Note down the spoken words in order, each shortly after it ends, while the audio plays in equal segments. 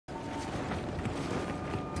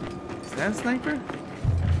that a sniper?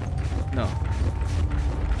 No.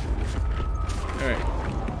 Alright.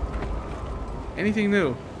 Anything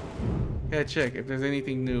new? Gotta check if there's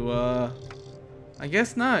anything new. I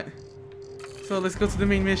guess not. So let's go to the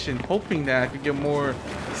main mission, hoping that I could get more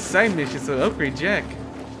side missions to upgrade Jack.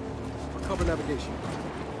 Cover navigation.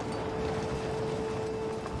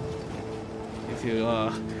 If you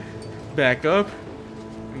back up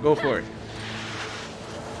and go for it.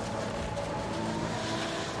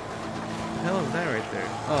 What the hell is that right there?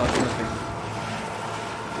 Oh, it's nothing.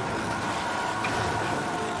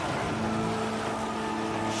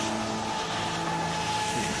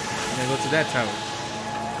 I'm gonna go to that tower.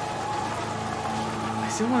 I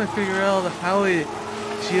still want to figure out how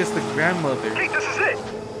she is the grandmother. Hey, this is it!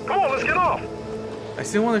 Come on, let's get off! I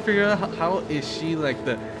still want to figure out how is she like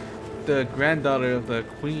the granddaughter of the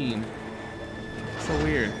queen. So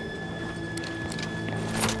weird.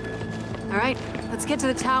 Alright, let's get to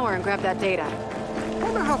the tower and grab that data. I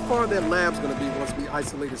wonder how far that lab's gonna be once we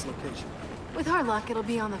isolate its location. With our luck, it'll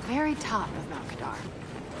be on the very top of Mount Kadar.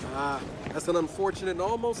 Ah, that's an unfortunate and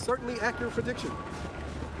almost certainly accurate prediction.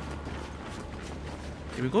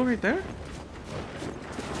 Can we go right there?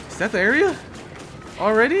 Is that the area?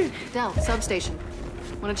 Already? Del, substation.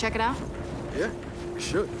 Wanna check it out? Yeah, we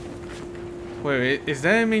should. Wait, is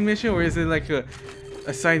that a main mission or is it like a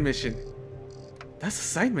side mission? That's a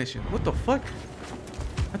side mission. What the fuck?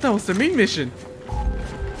 I thought it was the main mission.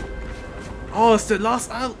 Oh, it's the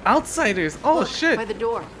Lost Outsiders. Oh, Look, shit. by the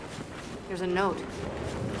door. There's a note.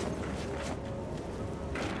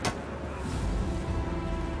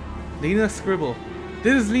 Lena Scribble.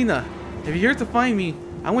 This is Lena. If you're here to find me,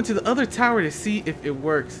 I went to the other tower to see if it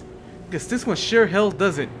works. Because this one sure hell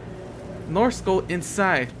doesn't. Norsko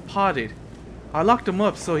inside, potted. I locked him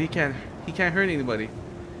up so he can't hurt anybody.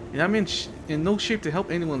 And I'm in no shape to help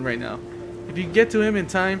anyone right now. If you get to him in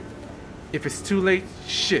time, if it's too late,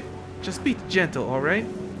 shit. Just be gentle, alright?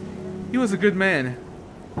 He was a good man.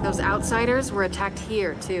 Those outsiders were attacked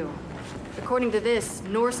here, too. According to this,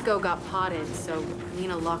 Norsko got potted, so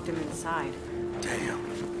Nina locked him inside. Damn.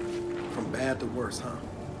 From bad to worse, huh?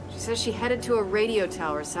 She says she headed to a radio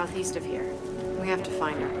tower southeast of here. We have to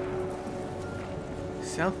find her.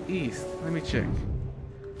 Southeast. Let me check.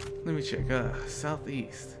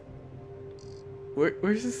 Southeast.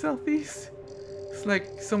 Where's the southeast? It's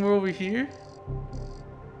like somewhere over here.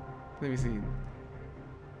 Let me see.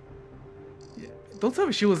 Yeah. Don't tell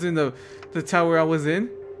me she was in the tower I was in.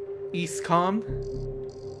 East Com.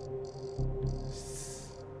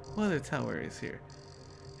 What other tower is here?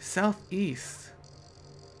 Southeast.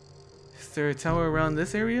 Is there a tower around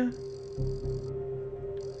this area?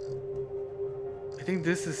 I think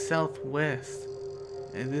this is southwest.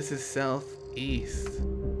 And this is southeast.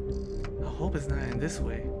 I hope it's not in this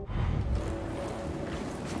way.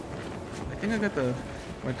 I think I got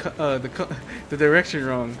the direction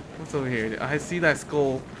wrong. What's over here? I see that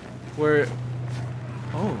skull where...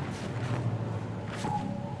 Oh.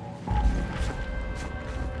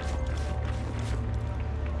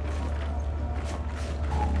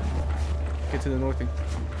 Get to the north.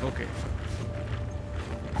 Okay.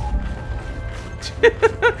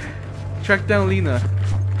 Track down Lena.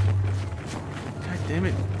 God damn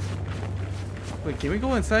it. Wait, can we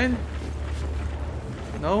go inside?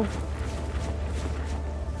 No?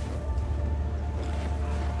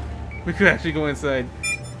 We could actually go inside.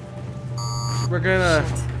 We're gonna...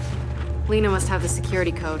 Shit. Lena must have the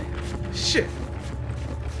security code. Shit.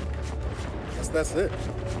 Guess that's it.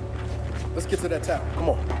 Let's get to that tower. Come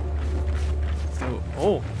on. So,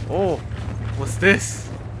 oh. What's this?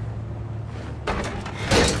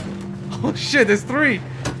 Oh shit, there's 3.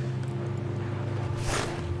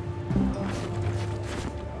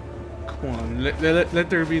 Come on, let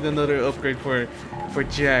there be another upgrade for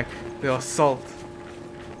Jack, the assault.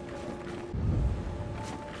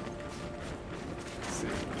 Let's see.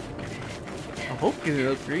 I hope he gets an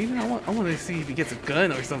upgrade. I want to see if he gets a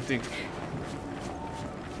gun or something.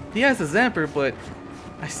 He has a Zamper, but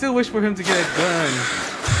I still wish for him to get a gun.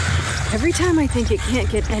 Every time I think it can't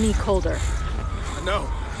get any colder. I know.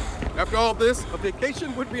 After all this, a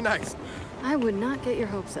vacation would be nice. I would not get your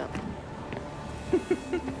hopes up.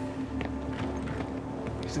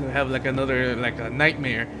 She's gonna have like another, like a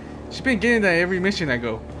nightmare. She's been getting that every mission I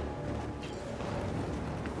go.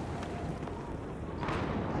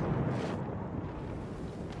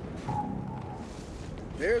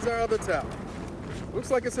 There's our other tower.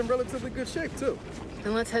 Looks like it's in relatively good shape, too.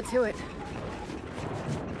 Then let's head to it.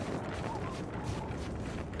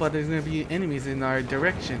 But there's gonna be enemies in our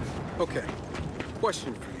direction. Okay.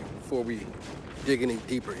 Question for you before we dig any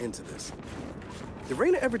deeper into this. Did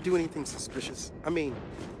Raina ever do anything suspicious? I mean,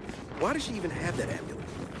 Why does she even have that amulet?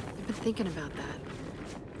 I've been thinking about that.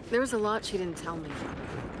 There was a lot she didn't tell me.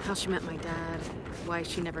 How she met my dad, why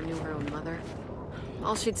she never knew her own mother.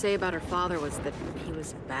 All she'd say about her father was that he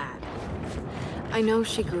was bad. I know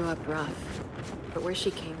she grew up rough, but where she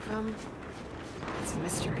came from, it's a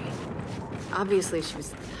mystery. Obviously she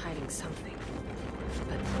was hiding something.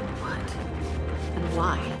 But what? And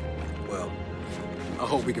why? Well, I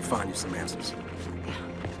hope we can find you some answers. Yeah,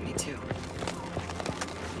 me too.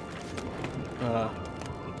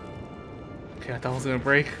 Okay, I thought I was gonna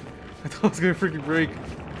break. I thought I was gonna freaking break.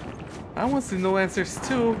 I want to know answers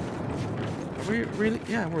too. We're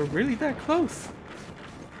really that close.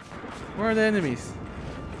 Where are the enemies?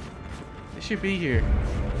 They should be here.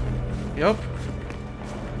 Yup.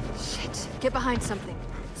 Shit, get behind something.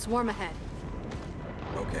 Swarm ahead.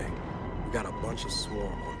 Okay, we got a bunch of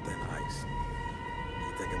swarm on thin ice.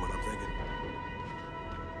 You thinking what I'm thinking?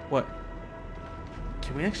 What?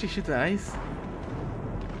 Can we actually shoot the ice?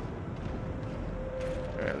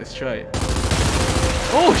 Alright, let's try it.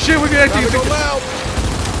 Oh shit, we can actually Time to go loud!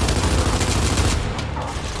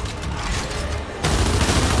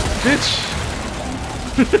 Bitch!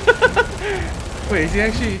 Wait, is he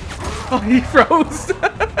actually... Oh, he froze!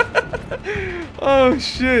 Oh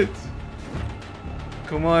shit!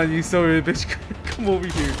 Come on, you sorry bitch. Come over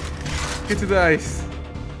here. Get to the ice.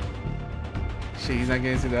 Shit, he's not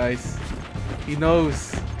getting to the ice. He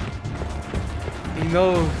knows. He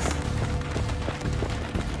knows.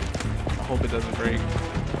 I hope it doesn't break.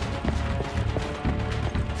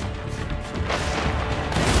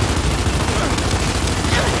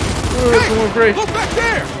 Hey, come on, break. look back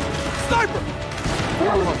there! Sniper!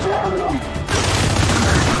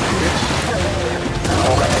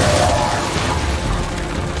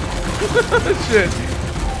 Shit.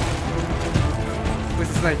 Where's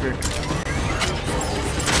the sniper?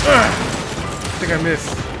 I think I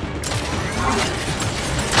missed.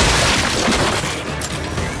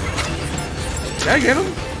 Did I get him?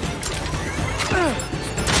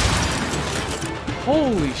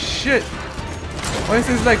 Holy shit. Why is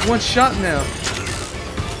this like one shot now?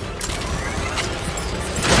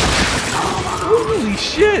 Holy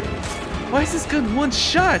shit! Why is this gun one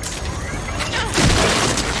shot?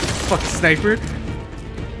 Fucking sniper.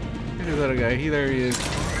 There's the other guy. There he is.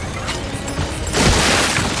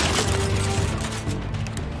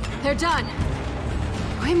 They're done.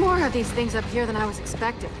 Way more of these things up here than I was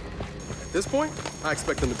expecting. At this point, I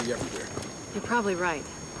expect them to be everywhere. You're probably right.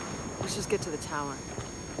 Let's just get to the tower.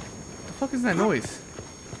 What the fuck is that noise?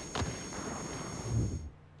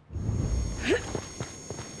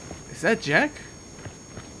 Is that Jack?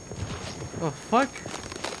 Oh fuck?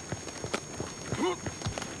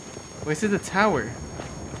 Wait, is it the tower?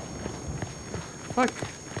 Fuck.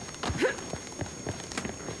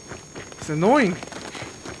 It's annoying.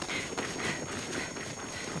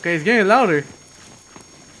 Okay, it's getting louder.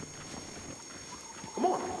 Come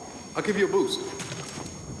on, I'll give you a boost.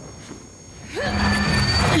 You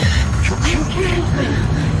killed me.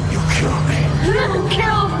 You killed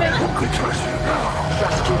me! Who could trust you now?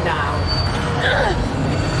 Trust you now.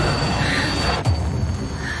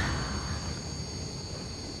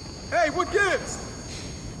 Hey, what gives?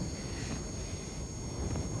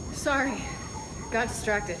 Sorry. Got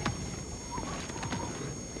distracted.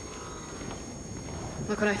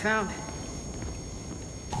 Look what I found.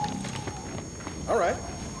 All right,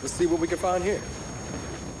 let's see what we can find here.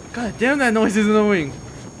 God damn, that noise is annoying.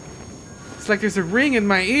 It's like there's a ring in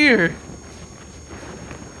my ear.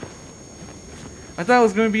 I thought it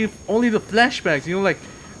was gonna be only the flashbacks, you know, like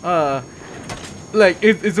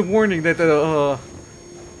it's a warning that the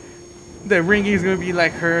ring is gonna be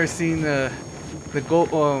like her seeing the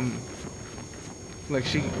gold, like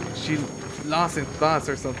she lost in thoughts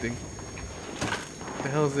or something. What the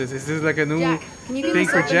hell is this? Is this like a new Jack, can you give me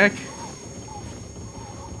thing for a second? Jack?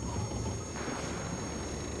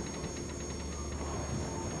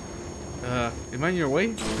 Am I in your way?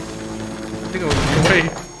 I think I was in your way.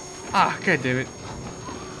 Ah, god damn it.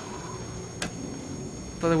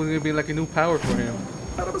 Thought it was gonna be like a new power for him.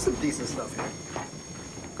 There was some decent stuff here.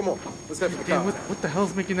 Come on, let's head for the Damn, car. what the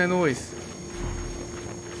hell's making that noise?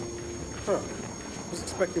 Huh. I was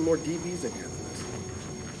expecting more DVs in here than this.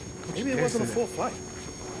 Maybe it dare wasn't a say full flight.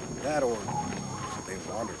 That or they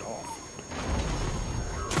wandered off.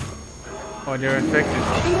 Oh, they're infected.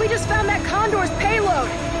 I think we just found that Condor's payload.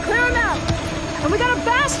 Clear him out. And we got a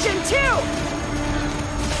Bastion, too.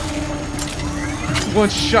 One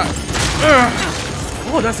shot. Ugh.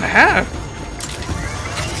 Oh, that's a half.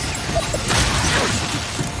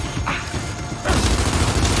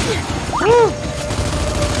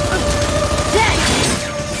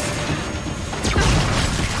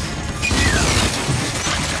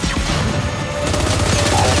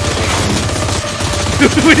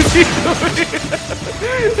 What is he doing?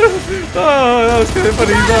 Oh, that was kind of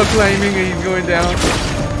funny. He's all climbing and he's going down.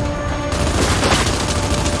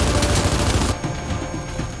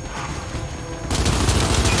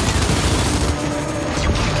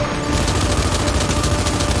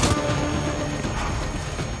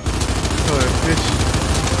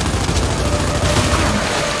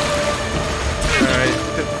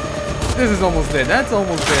 This is almost dead. That's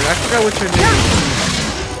almost dead. I forgot what your name is.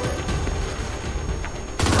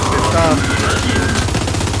 Okay, stop.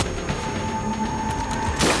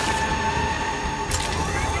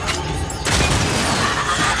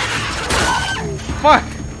 Fuck!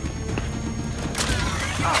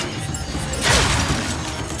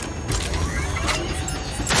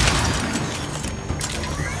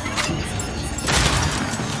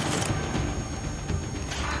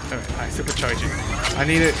 Alright, supercharging. I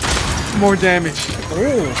need it. More damage.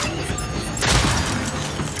 Oh.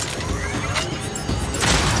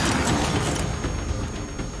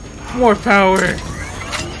 More power. Not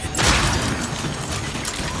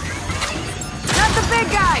the big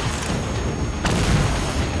guy!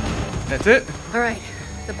 That's it? Alright,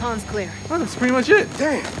 the pond's clear. Oh, that's pretty much it.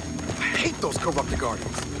 Damn! I hate those corrupted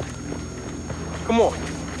guardians. Come on,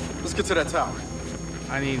 let's get to that tower.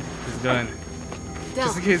 I need this gun. Del,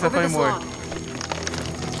 Just in case I over find this more. log.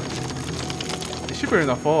 It should better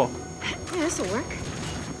not fall. Yeah, this'll work.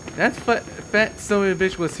 That fat son of a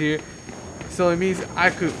bitch was here, so it means I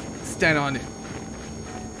could stand on it.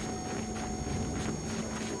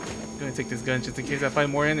 I'm gonna take this gun just in case I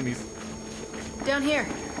find more enemies. Down here.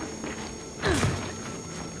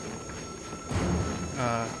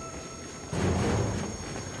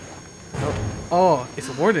 Oh, it's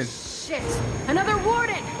a warden. Shit! Another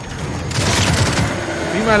warden!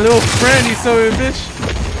 Be my little friend, you son of a bitch.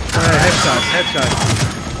 Alright, headshot, headshot.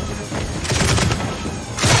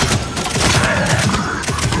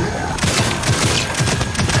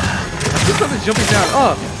 This something jumping down.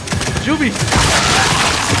 Oh, Juby.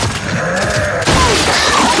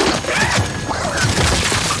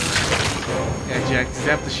 Yeah, Jack,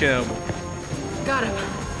 zap the shit out of him. Got him.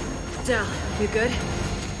 Del, you good?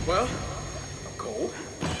 Well, I'm cold.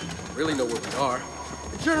 Really know where we are.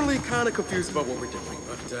 Generally kind of confused about what we're doing,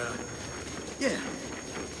 but yeah,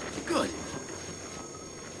 good.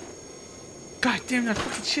 God damn, that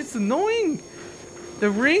fucking shit's annoying.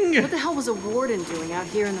 The ring. What the hell was a warden doing out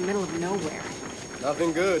here in the middle of nowhere?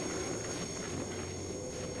 Nothing good.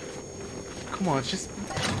 Come on, just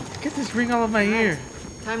get this ring out of my ear.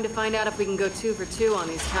 Time to find out if we can go 2 for 2 on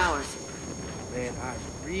these towers. Man, I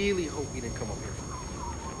really hope we didn't come up here.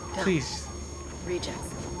 Del, Please. rejects.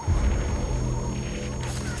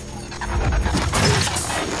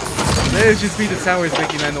 Let it just be the towers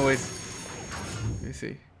making that noise. Let me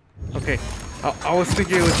see. Okay, I was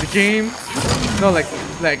thinking it was the game. No, like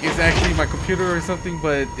it's actually my computer or something,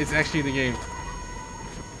 but it's actually the game.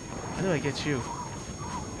 How do I get you?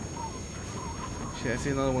 Shit, I see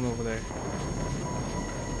another one over there.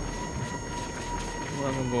 Well,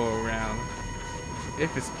 I'm gonna go around.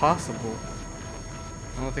 If it's possible.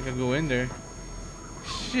 I don't think I'll go in there.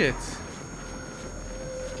 Shit.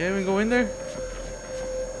 Can't even go in there?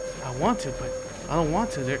 I want to, but I don't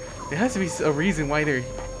want to. There has to be a reason why they're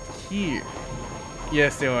here.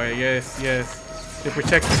 Yes, they are. Yes, yes. They're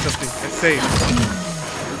protecting something. It's safe.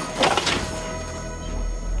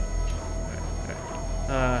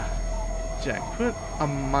 Jack, put a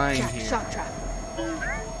mine Jack, here. shock trap.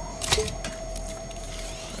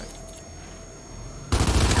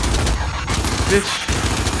 Bitch.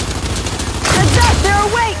 Heads up! They're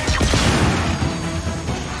awake!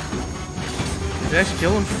 Did it actually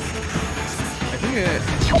kill him? I think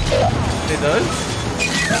it does.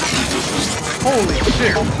 Holy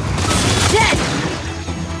shit. Dead!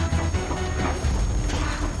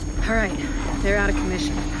 Alright, they're out of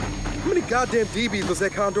commission. How many goddamn DBs does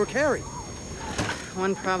that Condor carry?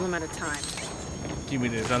 One problem at a time. Give me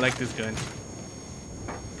this. I like this gun.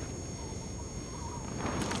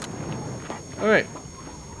 Alright.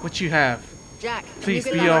 What you have? Jack, Please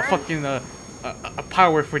you be get all that? fucking a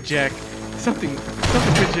power for Jack. Something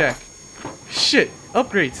for Jack. Shit,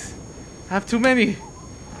 upgrades. I have too many.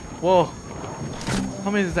 Whoa.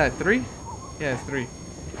 How many is that? 3? Yeah, it's 3.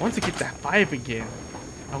 I want to get that 5 again.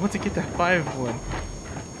 I want to get that 5 one.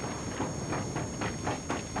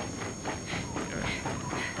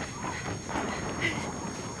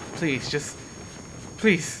 Please, just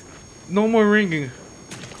please. No more ringing.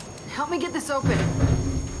 Help me get this open.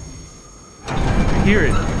 I hear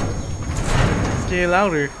it. Let's get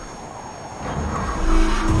louder.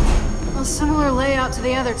 A similar layout to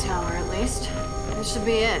the other tower, at least. This should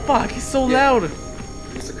be it. Fuck, it's so loud.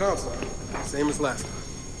 It's a console. Same as last time.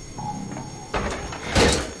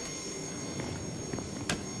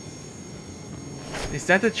 Is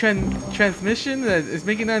that the transmission that is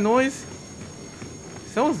making that noise?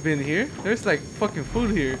 Someone's been here. There's like fucking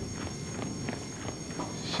food here.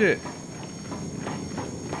 Shit.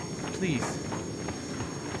 Please.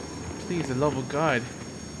 Please, the love of God.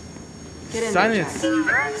 Get in Silence. there,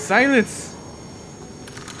 Jack. Silence.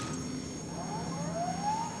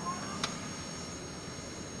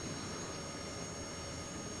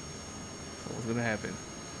 So what's gonna happen?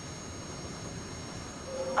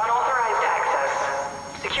 Unauthorized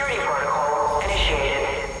access. Security protocol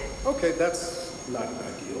initiated. Okay, that's not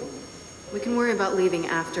ideal. We can worry about leaving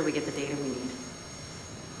after we get the data we need.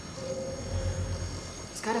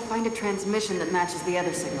 Just gotta find a transmission that matches the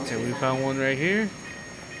other signals. Okay, we found one right here.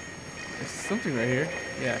 There's something right here.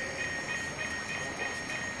 Yeah.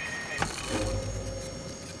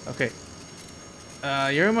 Okay.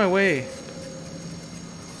 You're in my way.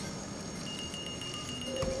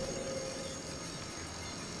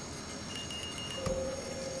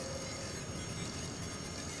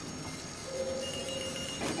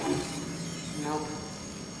 Nope.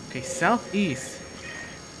 Okay, southeast.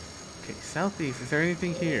 Okay, southeast. Is there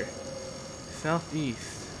anything here?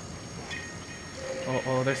 Southeast.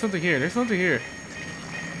 Oh, there's something here. There's something here.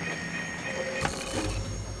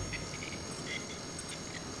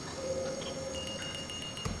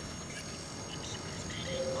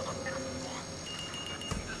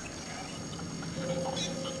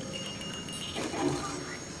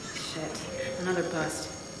 Shit. Another bust.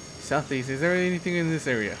 Southeast. Is there anything in this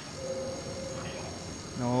area?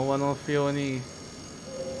 No, I don't feel any.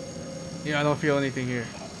 Yeah, I don't feel anything here.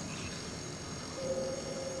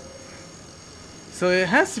 So it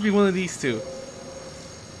has to be one of these two.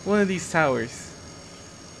 One of these towers.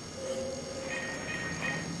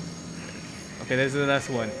 Okay, there's the last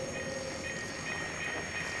one.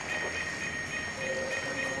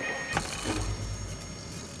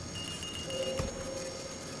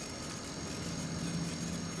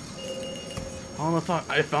 I don't know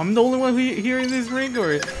if I'm the only one here in this ring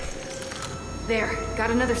or... There.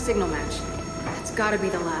 Got another signal match. It's gotta be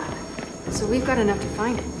the lab. So we've got enough to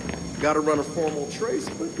find it. Gotta run a formal trace,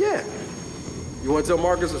 but yeah. You want to tell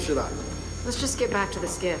Marcus or should I? Let's just get back to the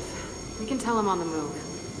skiff. We can tell him on the move.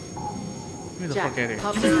 Get the Jack, fuck out of here.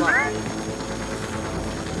 pop this lock.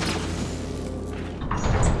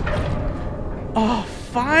 Oh,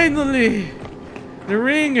 finally! The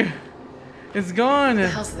ring! It's gone! What the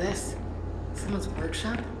hell's this? Someone's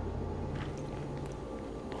workshop?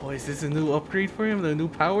 Oh, is this a new upgrade for him? The new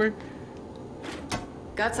power?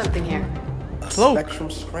 Got something here. A Cloak. Spectrum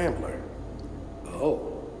Scrambler.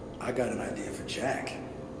 Oh, I got an idea for Jack.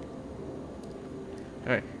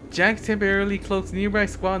 Alright. Jack temporarily cloaks nearby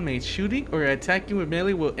squad mates. Shooting or attacking with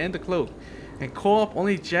melee will end the cloak. And co-op,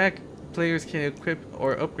 only Jack players can equip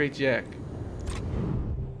or upgrade Jack.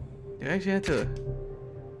 They actually had to...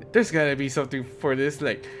 There's gotta be something for this.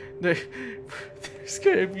 Like, there's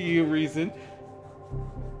gotta be a reason.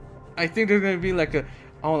 I think there's gonna be like a...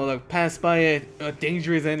 I don't know, like pass by a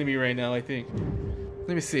dangerous enemy right now, I think.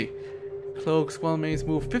 Let me see. Cloak, squad mates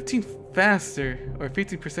move 15 faster, or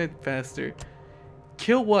 15% faster.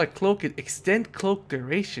 Kill what? Cloak it. Extend cloak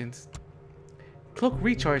durations. Cloak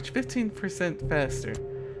recharge 15% faster.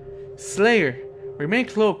 Slayer. Remain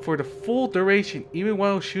cloak for the full duration, even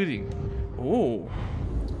while shooting. Oh.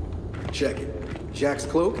 Check it. Jack's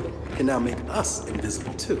cloak can now make us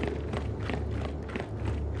invisible too.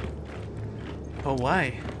 But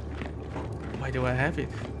why? Why do I have it?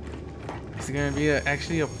 Is it gonna be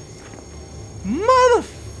actually a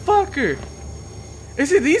motherfucker?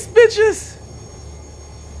 Is it these bitches?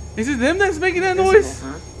 Is it them that's making that noise?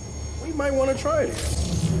 Huh? We might want to try it.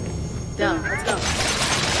 Down. Let's go.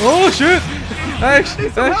 Oh shit! I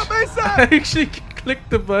actually clicked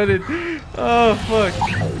the button. Oh fuck.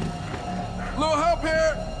 Little help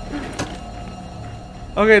here.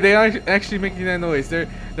 Okay, they are actually making that noise.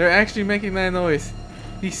 They're actually making that noise.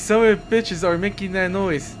 These son of bitches are making that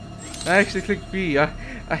noise. I actually clicked B. I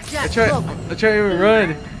tried to even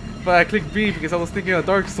run, but I clicked B because I was thinking of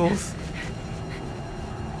Dark Souls.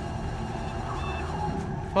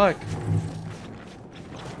 Fuck.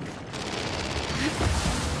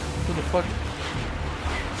 What the fuck?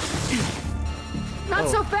 Not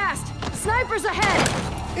so fast! Snipers ahead!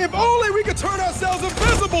 If only we could turn ourselves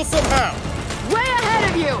invisible somehow. Way ahead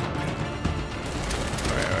of you!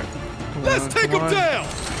 Alright. Let's take him down.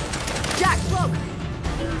 Jack, cloak!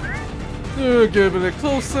 Get a bit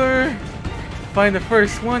closer. Find the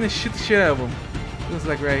first one and shoot the shit out of them. Looks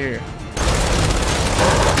like right here.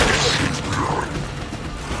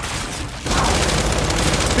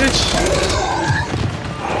 bitch.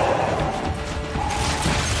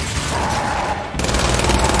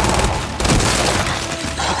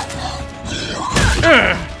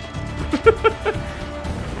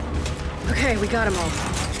 Okay, we got them all.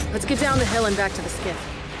 Let's get down the hill and back to the skiff.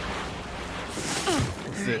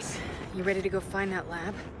 What's this? You ready to go find that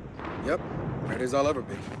lab? Yep, ready as I'll ever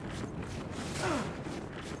be.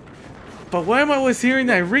 But why am I always hearing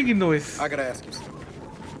that ringing noise? I gotta ask you something.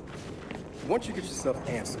 Once you get yourself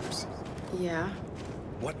answers, Yeah.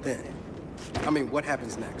 what then? I mean, what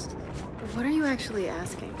happens next? What are you actually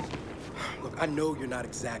asking? Look, I know you're not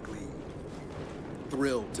exactly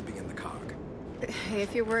thrilled to be in the cog. Hey,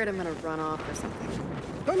 if you're worried I'm gonna run off or something.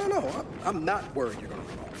 No. I'm not worried you're gonna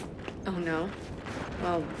run off. Oh, no?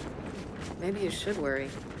 Well, maybe you should worry.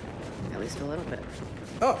 At least a little bit.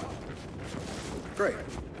 Oh, great.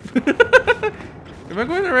 Am I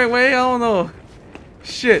going the right way? I don't know.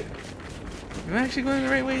 Shit. Am I actually going the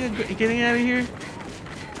right way to getting out of here?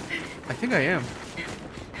 I think I am.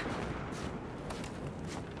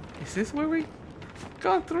 Is this where we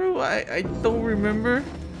gone through? I don't remember.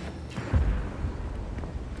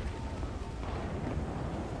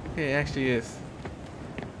 Okay, it actually is.